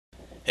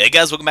Hey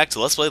guys, welcome back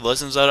to Let's Play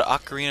Legend of Zelda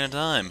Ocarina of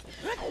Time.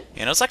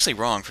 And I was actually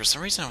wrong. For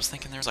some reason I was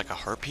thinking there's like a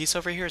heart piece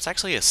over here. It's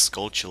actually a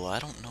Skulltula. I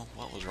don't know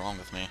what was wrong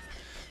with me.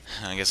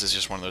 I guess it's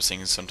just one of those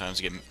things,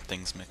 sometimes you get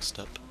things mixed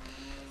up.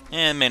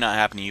 And it may not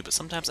happen to you, but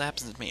sometimes it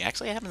happens to me.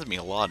 Actually, it happens to me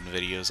a lot in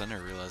videos. I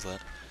never realized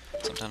that.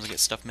 Sometimes I get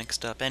stuff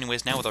mixed up.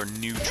 Anyways, now with our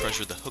new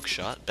treasure, the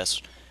hookshot.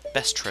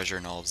 Best treasure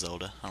in all of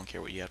Zelda. I don't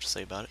care what you have to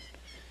say about it.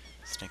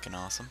 Stinking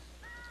awesome.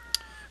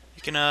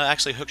 You can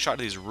actually hookshot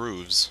to these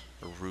roofs.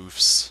 Or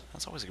roofs.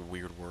 That's always a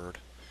weird word.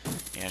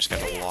 Yeah, I just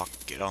gotta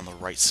get on the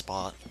right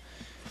spot.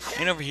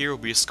 And over here will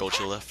be a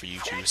Skulltula for you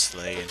to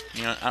slay. And,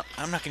 you know,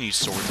 I'm not gonna use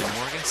swords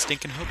anymore. I got a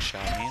stinking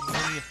hookshot, man.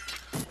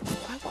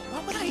 Why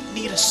would I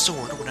need a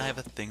sword when I have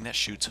a thing that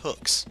shoots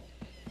hooks?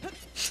 That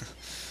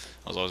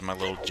was always my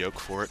little joke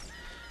for it.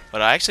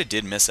 But I actually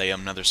did miss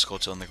another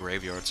Skulltula in the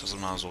graveyard, so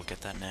I might as well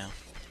get that now.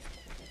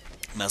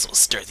 Might as well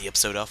start the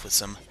episode off with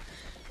some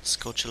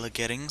Skulltula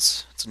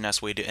gettings. It's a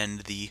nice way to end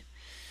the...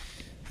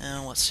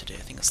 what's today? I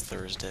think it's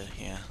Thursday.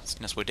 Yeah, it's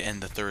a nice way to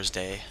end the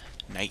Thursday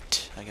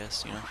night, I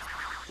guess, you know.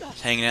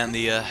 Just hanging out in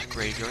the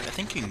graveyard. I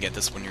think you can get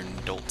this when you're an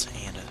adult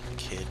and a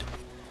kid.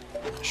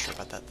 I'm not sure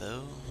about that,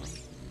 though.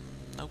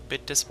 Nope,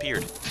 it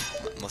disappeared.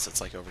 Unless it's,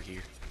 like, over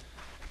here.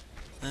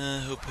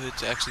 Hope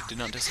it actually did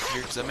not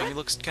disappear, because that made me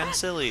look kind of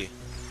silly.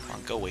 Come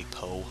on, go away,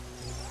 Poe.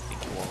 I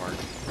think you are.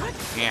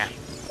 Yeah.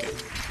 Okay.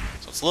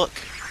 So let's look.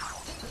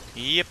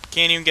 Yep,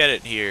 can't even get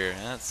it here.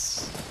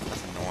 That's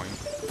annoying.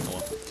 Oh,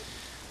 well.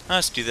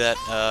 Let's do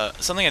that.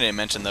 Something I didn't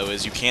mention, though,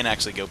 is you can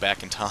actually go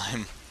back in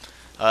time.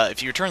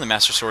 If you return the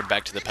Master Sword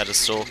back to the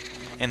pedestal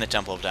in the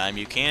Temple of Time,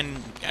 you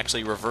can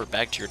actually revert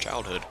back to your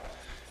childhood.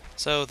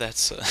 So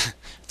that's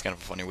it's kind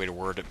of a funny way to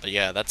word it, but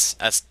yeah,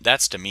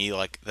 that's to me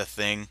like the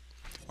thing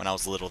when I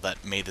was little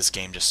that made this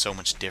game just so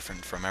much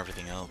different from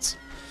everything else.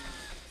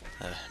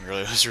 It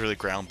was really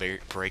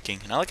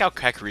groundbreaking, and I like how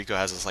Kakariko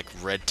has this like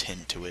red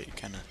tint to it. It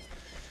kind of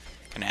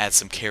adds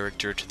some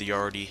character to the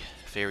already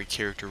very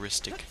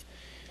characteristic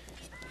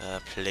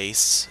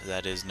place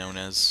that is known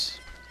as,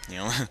 you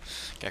know,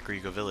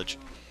 Kakariko Village.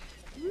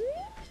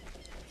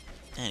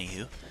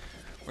 Anywho,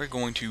 we're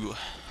going to...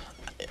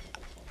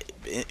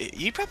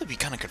 You'd probably be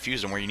kind of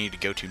confused on where you need to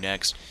go to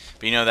next.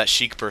 But you know, that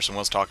Sheik person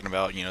was talking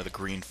about, you know, the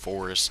green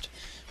forest.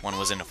 One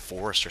was in a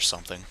forest or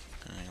something.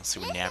 Let's see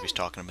what Navi's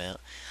talking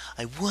about.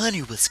 I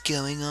wonder what's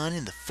going on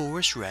in the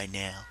forest right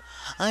now.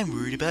 I'm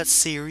worried about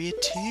Saria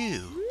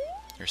too.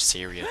 Or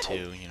Saria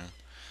too, you know.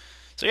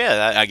 So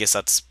yeah, I guess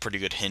that's a pretty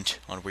good hint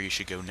on where you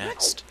should go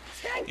next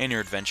in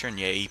your adventure. And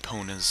yeah,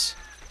 Epona's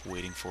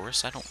waiting for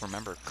us. I don't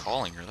remember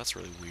calling her. That's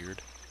really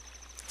weird.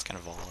 It's kind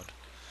of odd.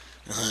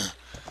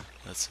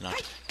 Let's not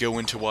go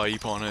into why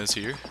Epona is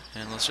here.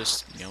 And let's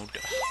just, you know...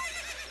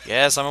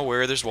 Yes, I'm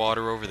aware there's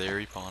water over there,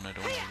 Epona.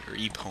 Don't worry. Or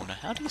Epona.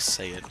 How do you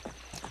say it?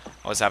 I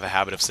always have a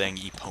habit of saying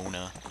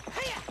Epona.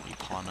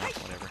 Epona,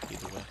 whatever.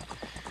 Either way.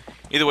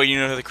 Either way, you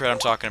know the crowd I'm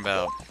talking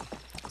about.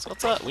 So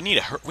what's up? We need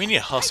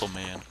a hustle,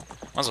 man.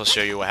 Might as well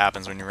show you what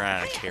happens when you run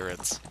out of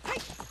carrots.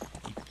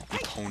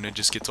 Epona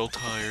just gets all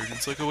tired.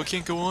 It's like, oh, I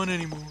can't go on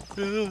anymore.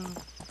 And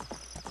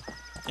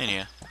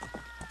yeah.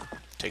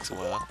 Takes a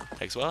while.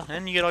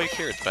 And you get all your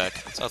carrots back.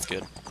 So that's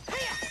good.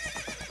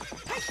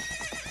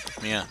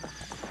 Yeah.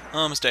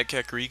 It's that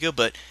Kakariko,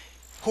 but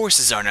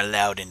horses aren't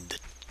allowed in the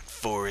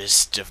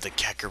forest of the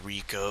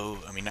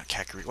Kakariko. I mean, not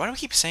Kakariko. Why do I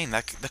keep saying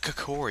that? The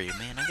Kokori,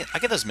 man. I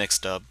get those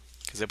mixed up.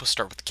 Because they both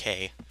start with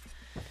K.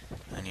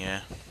 And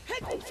yeah.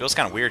 It feels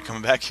kind of weird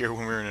coming back here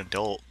when we're an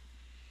adult.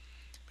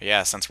 But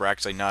yeah, since we're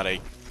actually not a...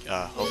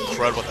 oh,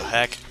 crud, what the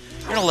heck?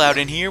 You're not allowed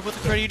in here. What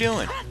the crud are you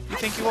doing? You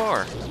think you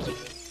are?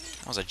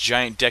 That was a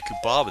giant Deku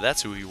Bob, but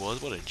that's who he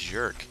was. What a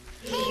jerk.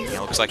 You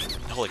know, looks like,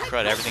 holy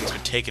crud, everything's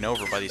been taken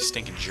over by these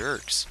stinking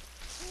jerks.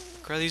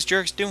 What are these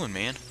jerks doing,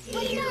 man?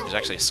 There's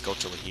actually a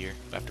Skulltula here.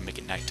 I have to make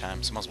it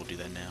nighttime, so I might as well do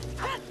that now.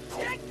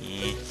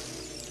 Yeah.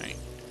 Alright.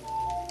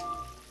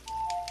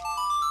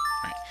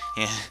 Alright.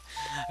 Yeah.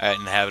 I'm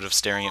in the habit of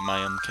staring at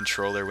my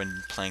controller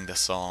when playing the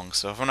song,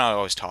 so if I'm not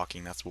always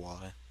talking, that's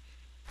why.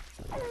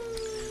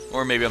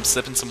 Or maybe I'm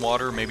sipping some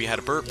water, or maybe I had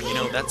a burp, you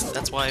know,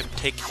 that's why I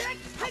take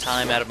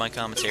time out of my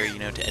commentary, you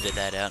know, to edit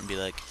that out and be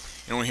like,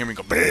 you don't want to hear me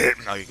go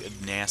like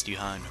a nasty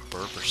behind a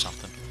burp or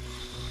something.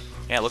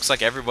 Yeah, it looks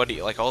like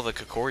everybody, like all the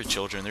Kokori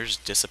children, they're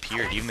just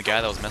disappeared. Even the guy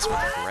that was messing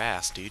with the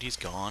grass, dude, he's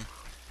gone.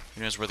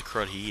 Who knows where the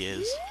crud he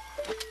is?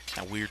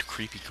 That weird,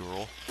 creepy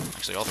girl.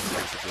 Actually, all the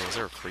creepy girls,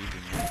 they were creepy,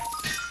 man.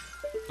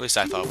 At least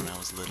I thought when I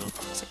was little.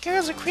 It's like,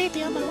 girls are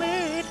creepy on my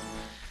word.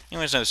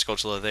 Anyways, another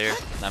Skulltula there.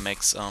 That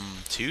makes, 2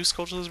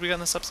 Skulltulas we got in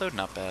this episode?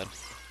 Not bad.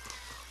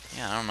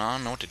 Yeah, I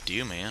don't know what to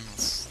do, man.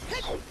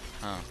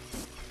 Huh.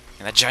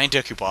 And that giant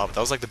Deku Bob, that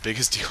was like the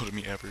biggest deal to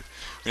me ever.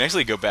 We can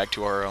actually go back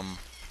to our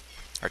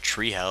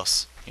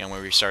treehouse, you know,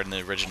 where we started in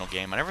the original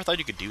game. I never thought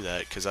you could do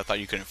that, because I thought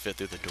you couldn't fit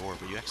through the door,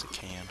 but you actually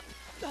can.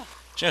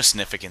 There's no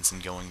significance in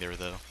going there,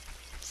 though.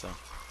 So,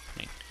 I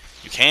mean,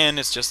 you can,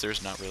 it's just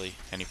there's not really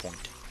any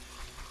point.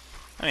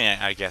 I mean,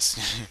 I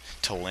guess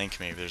to Link,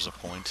 maybe there's a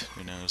point.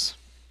 Who knows?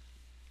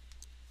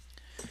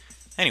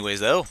 Anyways,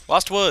 though,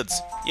 Lost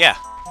Woods. Yeah,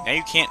 now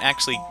you can't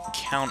actually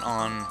count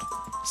on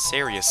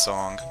serious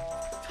song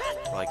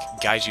to, like,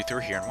 guide you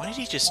through here. And why did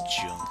he just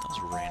jump? That was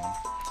random.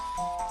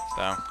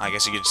 So, I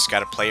guess you just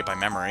gotta play it by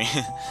memory.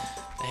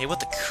 Hey, what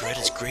the crud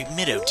is Great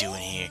Meadow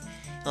doing here?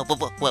 What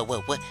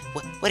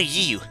are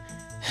you?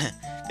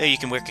 Though you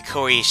can wear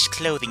Kokoriish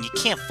clothing, you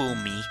can't fool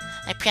me.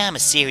 I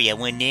promise Siri I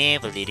will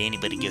never let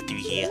anybody go through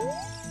here.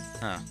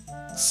 Huh.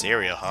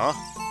 Syria, huh?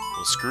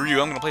 Well, screw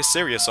you, I'm gonna play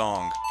Syria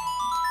song.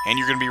 And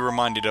you're gonna be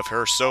reminded of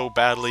her so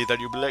badly that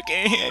you'll be like,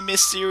 hey, I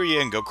miss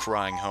Syria, and go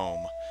crying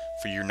home.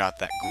 For you're not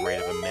that great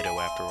of a meadow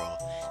after all.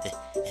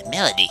 The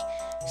melody.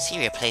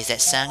 Syria plays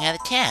that song all the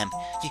time.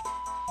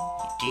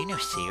 Do you know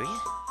Syria?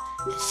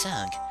 That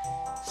song.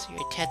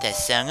 Syria taught that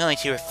song only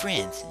to her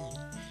friends.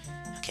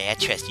 Okay, I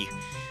trust you.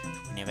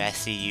 Whenever I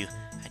see you,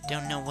 I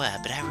don't know why,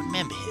 but I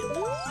remember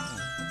him.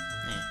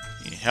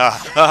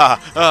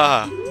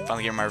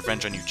 Finally getting my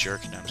revenge on you,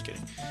 jerk. No, I'm just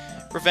kidding.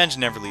 Revenge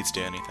never leads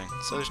to anything,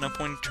 so there's no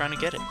point in trying to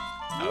get it.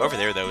 Over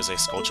there, though, is a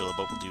Skulltula,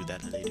 but we'll do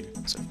that later.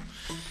 So,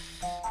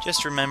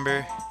 just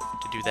remember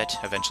to do that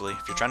eventually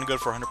if you're trying to go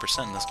for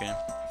 100% in this game.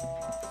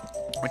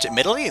 Which,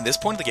 admittedly, at this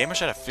point in the game, I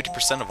should have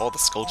 50% of all the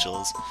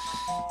Skulltulas.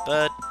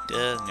 But,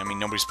 I mean,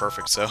 nobody's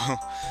perfect, so I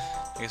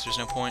guess there's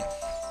no point.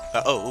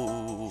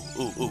 Ooh.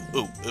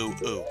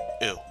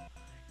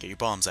 Get your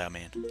bombs out,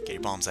 man. Get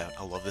your bombs out.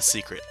 I love this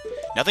secret.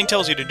 Nothing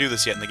tells you to do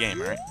this yet in the game,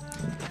 alright?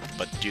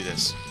 But do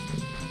this.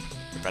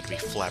 You're about to be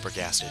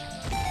flabbergasted.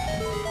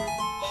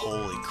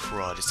 Holy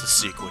crud, it's a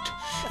secret.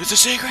 It's a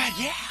secret,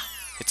 yeah!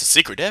 It's a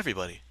secret to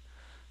everybody.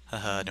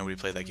 Haha, nobody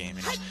played that game,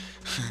 you know.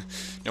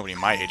 Nobody in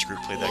my age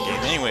group played that game.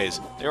 Anyways,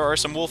 there are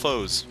some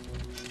wolfos.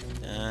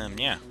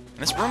 Yeah. And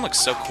this room looks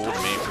so cool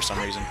to me for some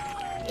reason.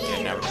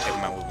 Yeah, never take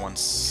them out with one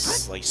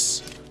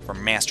slice. For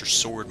Master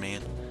Sword,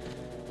 man.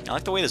 I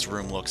like the way this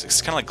room looks.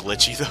 It's kind of like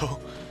glitchy, though.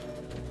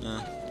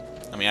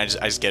 I mean, I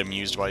just get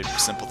amused by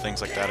simple things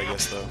like that, I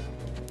guess, though.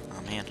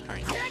 Oh, man.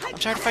 Alright. I'm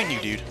tired of fighting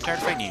you, dude. I'm tired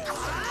of fighting you.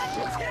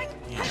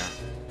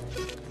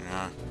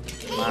 Yeah.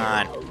 Come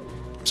on.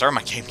 I'm sorry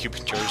my GameCube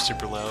controller's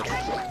super loud.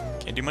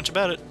 Can't do much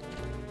about it.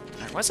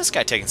 Alright, why is this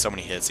guy taking so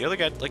many hits? The other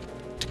guy, like,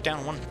 took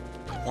down one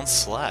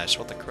slash.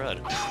 What the crud?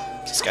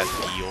 This guy's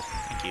deal.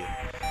 Thank you.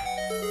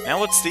 Now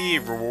what's the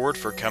reward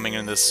for coming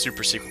into this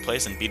super secret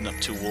place and beating up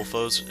two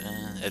wolfos?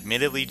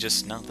 Admittedly,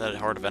 just not that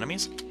hard of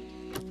enemies.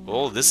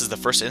 Well, this is the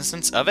first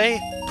instance of a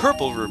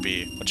purple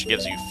rupee, which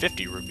gives you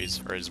 50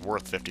 rupees, or is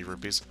worth 50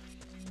 rupees.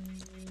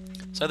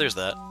 So there's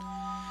that.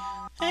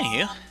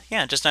 Anywho,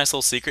 yeah, just a nice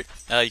little secret.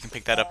 You can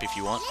pick that up if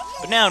you want.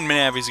 But now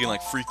Manavi's gonna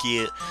like freak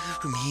you out.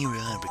 From here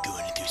on, we're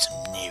going through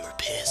some narrow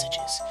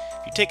passages.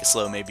 If you take it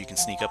slow, maybe you can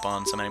sneak up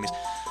on some enemies.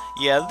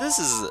 Yeah, this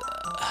is...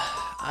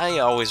 I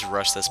always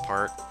rush this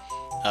part.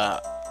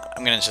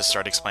 I'm gonna just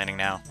start explaining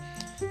now.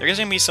 There's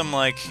gonna be some,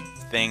 like,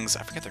 things...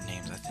 I forget their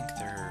names. I think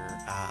they're...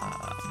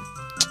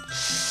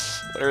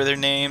 what are their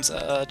names?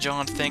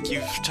 John, thank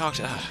you. Talked...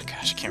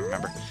 gosh, I can't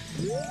remember.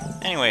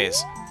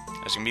 Anyways,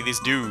 there's gonna be these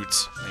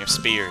dudes. They have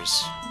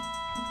spears.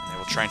 And they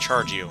will try and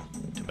charge you.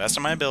 To the best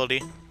of my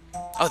ability.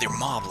 Oh, they're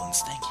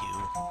moblins. Thank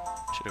you.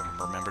 Should have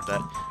remembered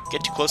that.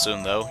 Get too close to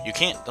them, though. You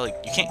can't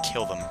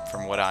kill them,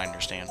 from what I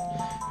understand.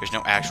 There's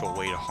no actual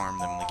way to harm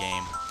them in the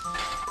game.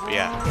 But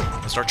yeah,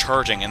 they'll start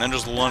charging, and then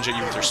just lunge at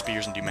you with their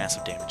spears and do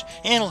massive damage.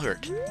 And it'll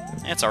hurt.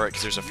 And it's alright,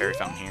 because there's a fairy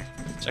fountain here.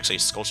 There's actually a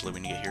Skulltula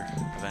when you get here,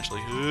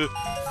 eventually.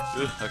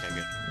 Okay,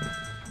 good.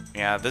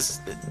 Yeah,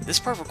 this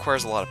part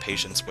requires a lot of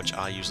patience, which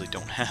I usually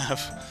don't have,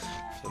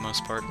 for the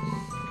most part.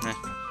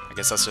 I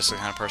guess that's just the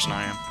kind of person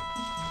I am.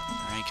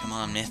 Alright, come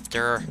on,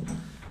 mister.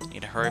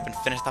 Need to hurry up and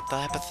finish up the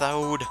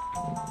episode.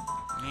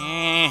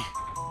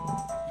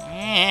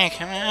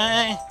 Come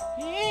on.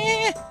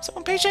 So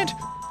impatient.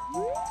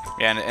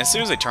 Yeah, and as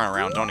soon as they turn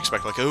around, don't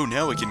expect, like, oh,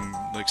 now we can,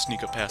 like,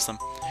 sneak up past them.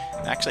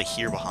 I'm actually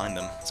here behind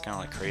them. It's kind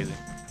of, like, crazy.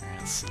 Alright,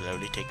 let's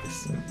slowly take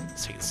this.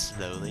 Let's take it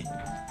slowly.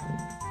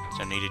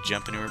 Don't need to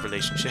jump into a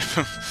relationship.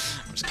 I'm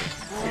just kidding.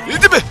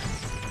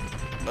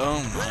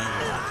 Oh, my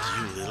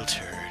word, you little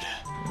turd.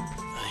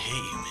 I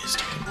hate you,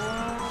 mister.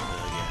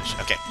 Oh, gosh.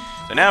 Okay,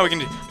 so now we can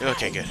do...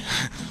 Okay, good.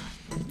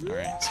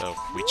 Alright, so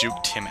we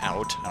juked him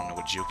out. I don't know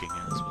what juking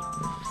is, but...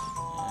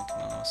 Yeah,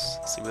 come on, let's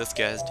see what this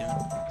guy's doing.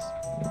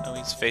 Oh,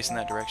 he's facing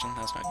that direction.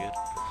 That's not good.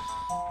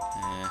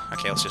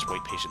 Okay, let's just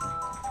wait patiently.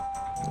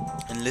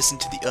 And listen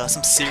to the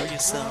awesome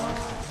serious song.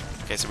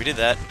 Okay, so we did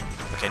that.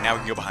 Okay, now we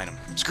can go behind him.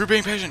 Screw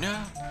being patient, no!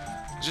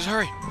 Just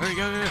hurry! Hurry,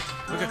 go.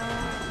 Okay.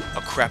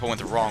 Oh crap, I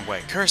went the wrong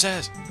way.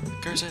 Curses!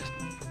 Curses!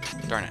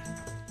 Darn it.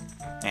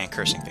 And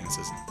cursing things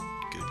isn't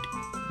good.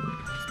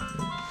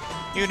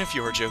 Even if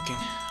you were joking,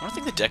 I don't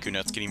think the Deku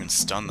Nuts can even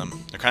stun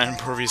them. They're kind of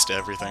impervious to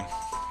everything.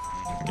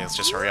 Okay, let's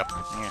just hurry up.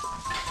 Yeah.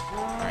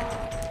 Alright.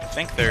 I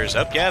think there's...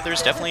 Oh, yeah,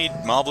 there's definitely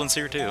moblins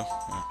here, too.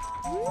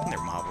 I think they're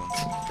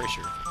moblins. Pretty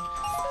sure.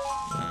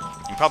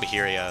 You can probably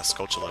hear a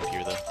Skulltula up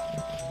here, though.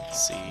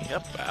 Let's see.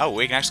 Yep. Oh,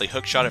 we can actually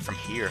hookshot it from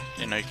here.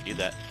 Didn't know you could do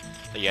that.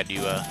 But you had to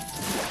go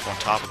on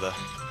top of the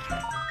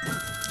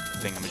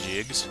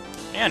thingamajigs.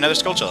 Yeah, another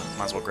Skulltula.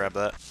 Might as well grab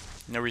that.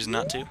 No reason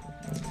not to. You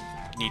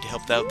need to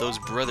help out those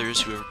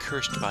brothers who are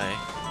cursed by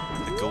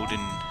the golden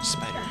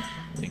spider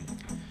thing.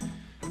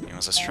 Anyway,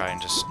 Let's just try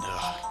and just...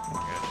 Ugh,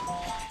 good.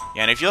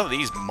 Yeah, and if you thought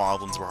these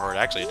moblins were hard,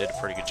 actually I did a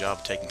pretty good job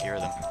of taking care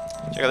of them.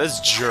 Check out this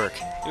jerk.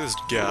 Look at this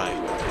guy.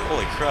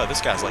 Holy crap, this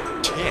guy's like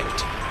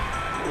ticked.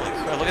 Holy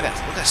crap, look at that.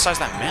 Look at the size of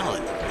that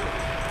mallet.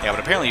 Yeah,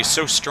 but apparently he's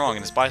so strong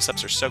and his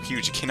biceps are so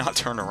huge he cannot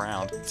turn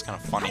around. It's kind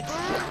of funny.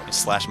 You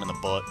slash him in the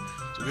butt.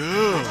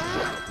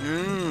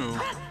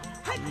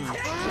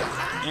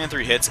 And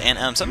 3 hits.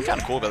 And something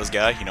kind of cool about this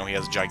guy, you know, he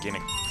has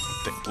gigantic,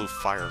 thick blue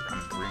fire,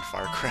 green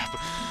fire crap.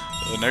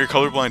 Now you're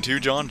colorblind too,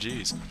 John?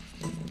 Jeez.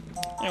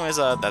 Anyways,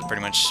 that's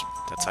pretty much,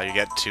 that's how you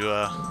get to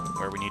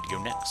where we need to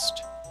go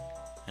next.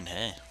 And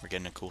hey, we're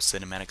getting a cool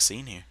cinematic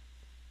scene here.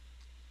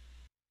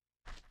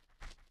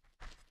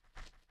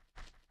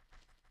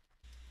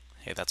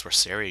 Hey, that's where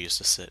Sarah used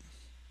to sit.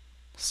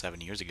 7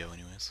 years ago,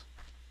 anyways.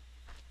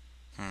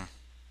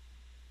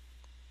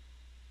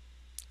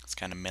 It's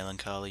kind of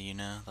melancholy, you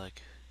know?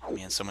 Like,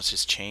 man, so much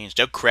has changed.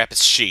 Oh crap,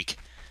 it's Sheik!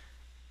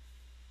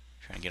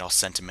 Trying to get all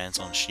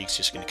sentimental, and Sheik's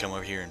just gonna come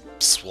over here and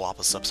swap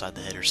us upside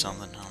the head or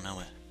something. I don't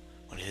know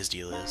what his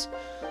deal is.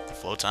 The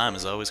flow of time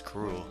is always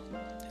cruel.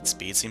 Its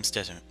speed seems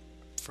different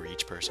for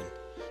each person,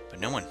 but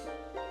no one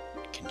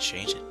can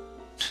change it.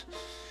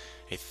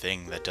 A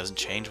thing that doesn't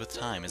change with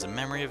time is a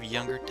memory of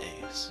younger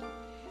days.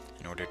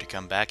 In order to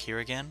come back here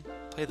again,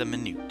 play the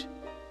minute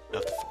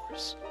of the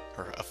forest.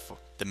 Or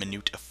the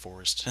minute of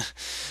forest. I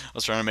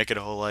was trying to make it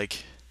a whole,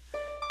 like,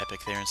 epic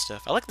there and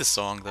stuff. I like this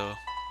song, though.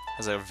 It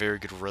has a very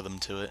good rhythm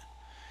to it.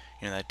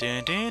 You know, that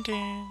dun dun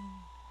dun.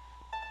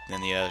 Then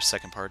the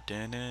second part,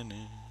 dun dun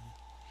dun.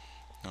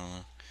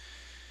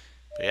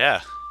 But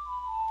yeah.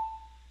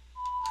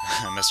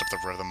 I messed up the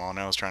rhythm on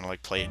it. I was trying to,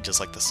 like, play it just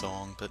like the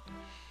song, but...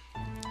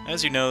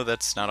 as you know,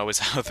 that's not always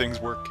how things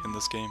work in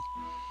this game.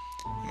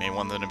 You may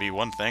want them to be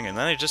one thing, and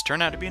then they just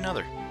turn out to be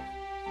another.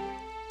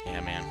 Yeah,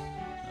 man.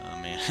 Oh,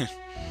 man.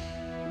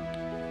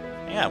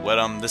 Yeah,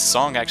 what this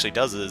song actually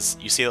does is,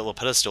 you see that little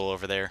pedestal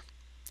over there,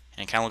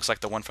 and it kind of looks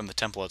like the one from the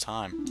Temple of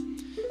Time.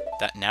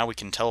 That now we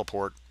can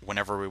teleport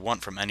whenever we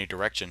want from any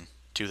direction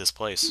to this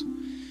place.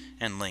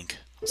 And Link,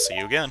 I'll see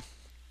you again.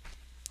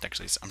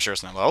 Actually, I'm sure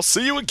it's not, I'll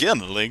see you again,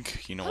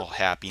 Link. You know, all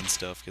happy and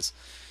stuff, because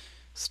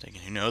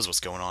who knows what's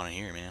going on in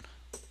here, man.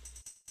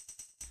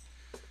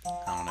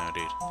 I don't know,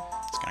 dude.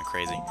 It's kind of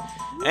crazy.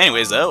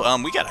 Anyways, though,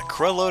 we got a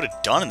crow load of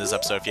done in this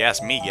episode, if you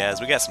ask me, guys.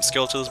 We got some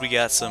skill tools, we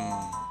got some...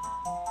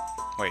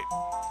 Wait,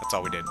 that's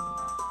all we did.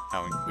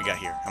 Oh, we got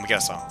here, and we got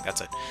a song. That's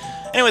it.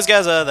 Anyways,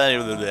 guys,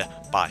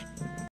 bye.